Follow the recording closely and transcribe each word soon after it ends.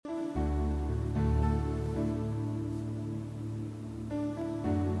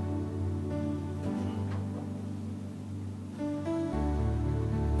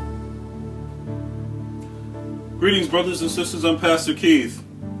Greetings, brothers and sisters. I'm Pastor Keith,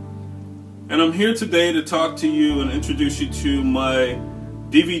 and I'm here today to talk to you and introduce you to my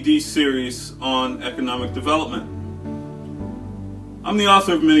DVD series on economic development. I'm the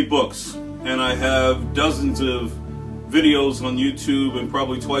author of many books, and I have dozens of videos on YouTube and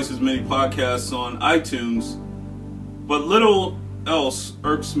probably twice as many podcasts on iTunes, but little else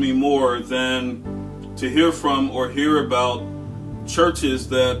irks me more than to hear from or hear about churches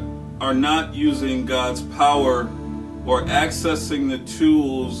that are not using God's power or accessing the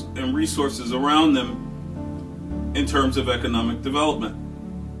tools and resources around them in terms of economic development.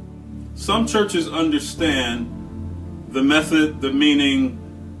 Some churches understand the method, the meaning,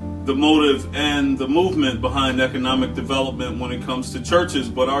 the motive, and the movement behind economic development when it comes to churches,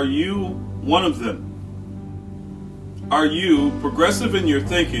 but are you one of them? Are you progressive in your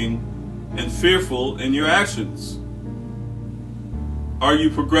thinking and fearful in your actions? Are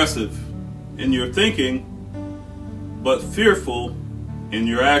you progressive in your thinking but fearful in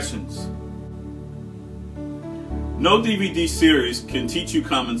your actions? No DVD series can teach you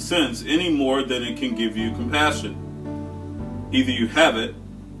common sense any more than it can give you compassion. Either you have it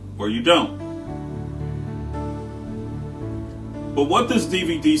or you don't. But what this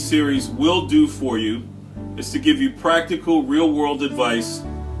DVD series will do for you is to give you practical, real-world advice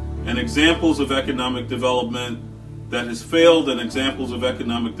and examples of economic development that has failed and examples of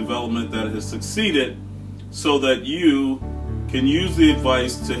economic development that has succeeded, so that you can use the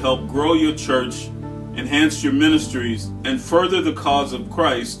advice to help grow your church, enhance your ministries, and further the cause of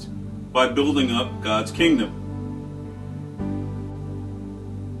Christ by building up God's kingdom.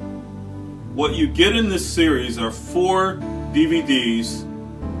 What you get in this series are 4 DVDs.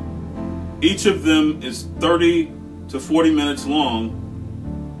 Each of them is 30 to 40 minutes long,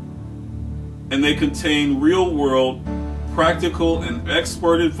 and they contain real-world, practical, and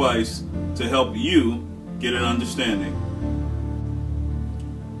expert advice to help you get an understanding.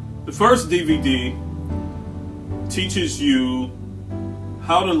 The first DVD teaches you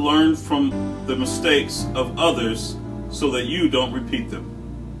how to learn from the mistakes of others so that you don't repeat them.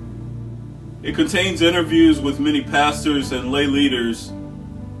 It contains interviews with many pastors and lay leaders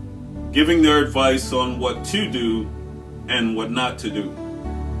giving their advice on what to do and what not to do.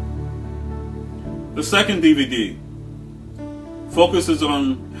 The second DVD focuses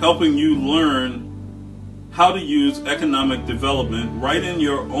on helping you learn how to use economic development right in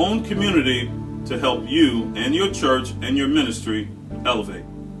your own community to help you and your church and your ministry elevate.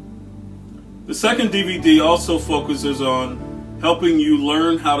 The second DVD also focuses on helping you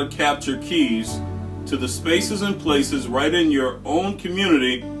learn how to capture keys to the spaces and places right in your own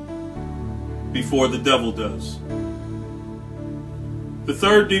community before the devil does. The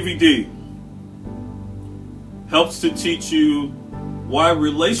third DVD helps to teach you why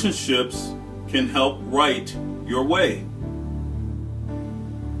relationships can help right your way.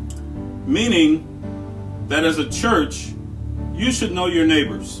 Meaning that as a church, you should know your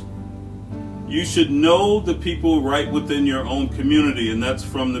neighbors. You should know the people right within your own community, and that's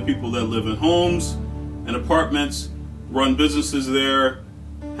from the people that live in homes and apartments, run businesses there,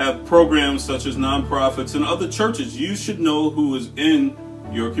 have programs such as nonprofits and other churches. You should know who is in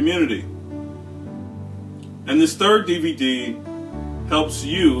your community. And this third DVD helps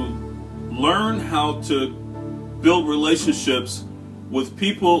you learn how to build relationships with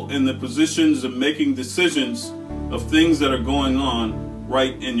people in the positions of making decisions of things that are going on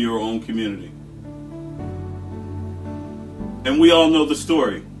right in your own community. And we all know the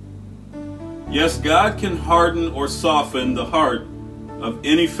story. Yes, God can harden or soften the heart of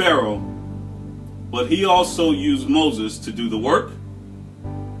any Pharaoh, but he also used Moses to do the work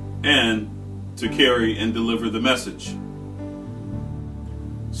and to carry and deliver the message.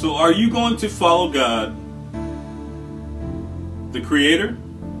 So are you going to follow God, the Creator,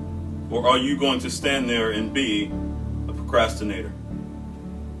 or are you going to stand there and be a procrastinator?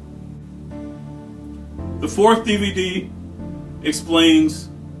 The fourth DVD explains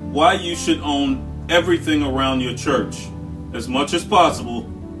why you should own everything around your church as much as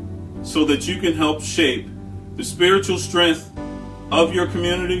possible so that you can help shape the spiritual strength of your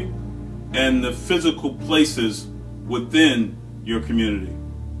community and the physical places within your community.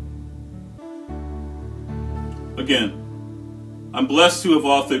 Again, I'm blessed to have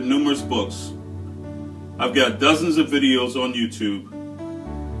authored numerous books. I've got dozens of videos on YouTube,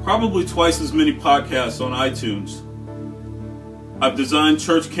 probably twice as many podcasts on iTunes. I've designed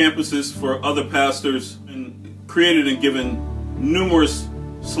church campuses for other pastors and created and given numerous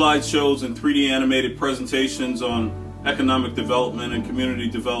slideshows and 3D animated presentations on economic development and community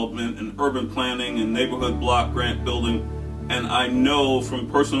development and urban planning and neighborhood block grant building. And I know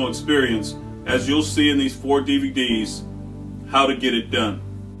from personal experience as you'll see in these 4 DVDs, how to get it done.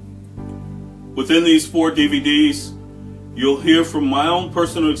 Within these 4 DVDs, you'll hear from my own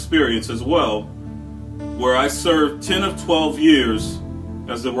personal experience as well, where I served 10 of 12 years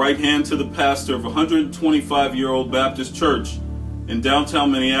as the right hand to the pastor of a 125-year-old Baptist church in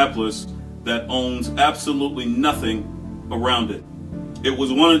downtown Minneapolis that owns absolutely nothing around it. It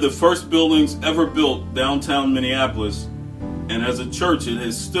was one of the first buildings ever built downtown Minneapolis, and as a church it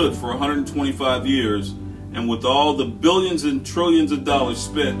has stood for 125 years, and with all the billions and trillions of dollars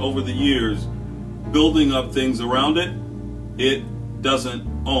spent over the years building up things around it, it doesn't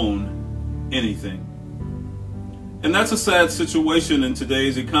own anything. And that's a sad situation in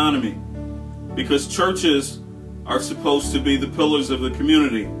today's economy, because churches are supposed to be the pillars of the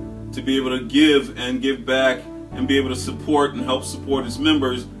community, to be able to give and give back and be able to support and help support its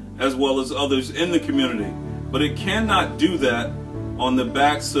members as well as others in the community. But it cannot do that on the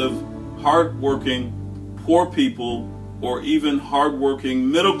backs of hardworking, poor people, or even hardworking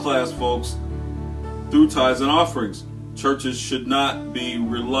middle-class folks through tithes and offerings. Churches should not be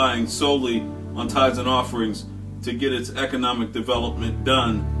relying solely on tithes and offerings to get its economic development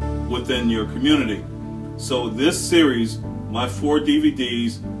done within your community. So this series, my 4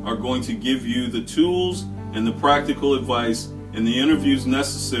 DVDs, are going to give you the tools and the practical advice and the interviews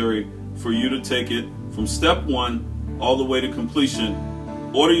necessary for you to take it from step 1 all the way to completion.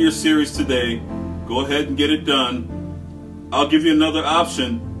 Order your series today. Go ahead and get it done. I'll give you another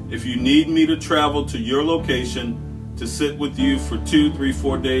option. If you need me to travel to your location to sit with you for 2, 3,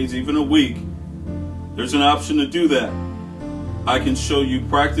 4 days, even a week, there's an option to do that. I can show you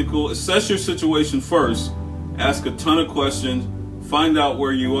practical, assess your situation first, ask a ton of questions, find out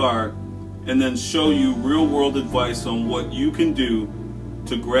where you are, and then show you real world advice on what you can do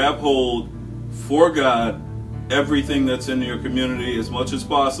to grab hold for God everything that's in your community as much as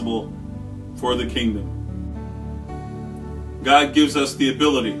possible for the kingdom. God gives us the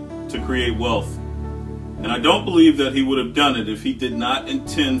ability to create wealth, and I don't believe that He would have done it if He did not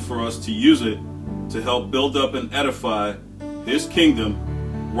intend for us to use it to help build up and edify His kingdom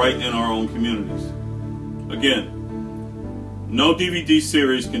right in our own communities. Again, no DVD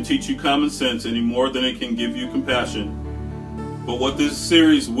series can teach you common sense any more than it can give you compassion. But what this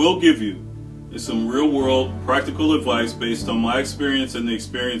series will give you is some real-world practical advice based on my experience and the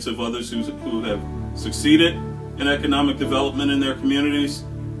experience of others who have succeeded in economic development in their communities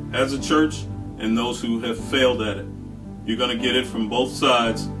as a church, and those who have failed at it. You're going to get it from both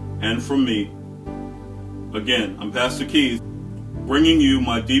sides and from me. Again, I'm Pastor Keith, bringing you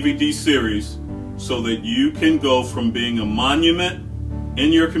my DVD series so that you can go from being a monument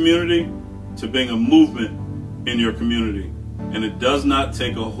in your community to being a movement in your community. And it does not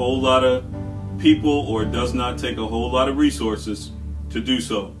take a whole lot of people, or it does not take a whole lot of resources to do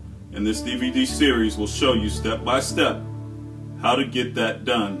so. And this DVD series will show you step by step how to get that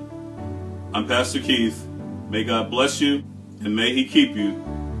done. I'm Pastor Keith. May God bless you, and may He keep you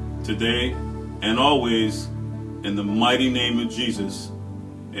today and always, in the mighty name of Jesus.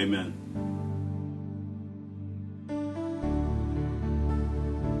 Amen.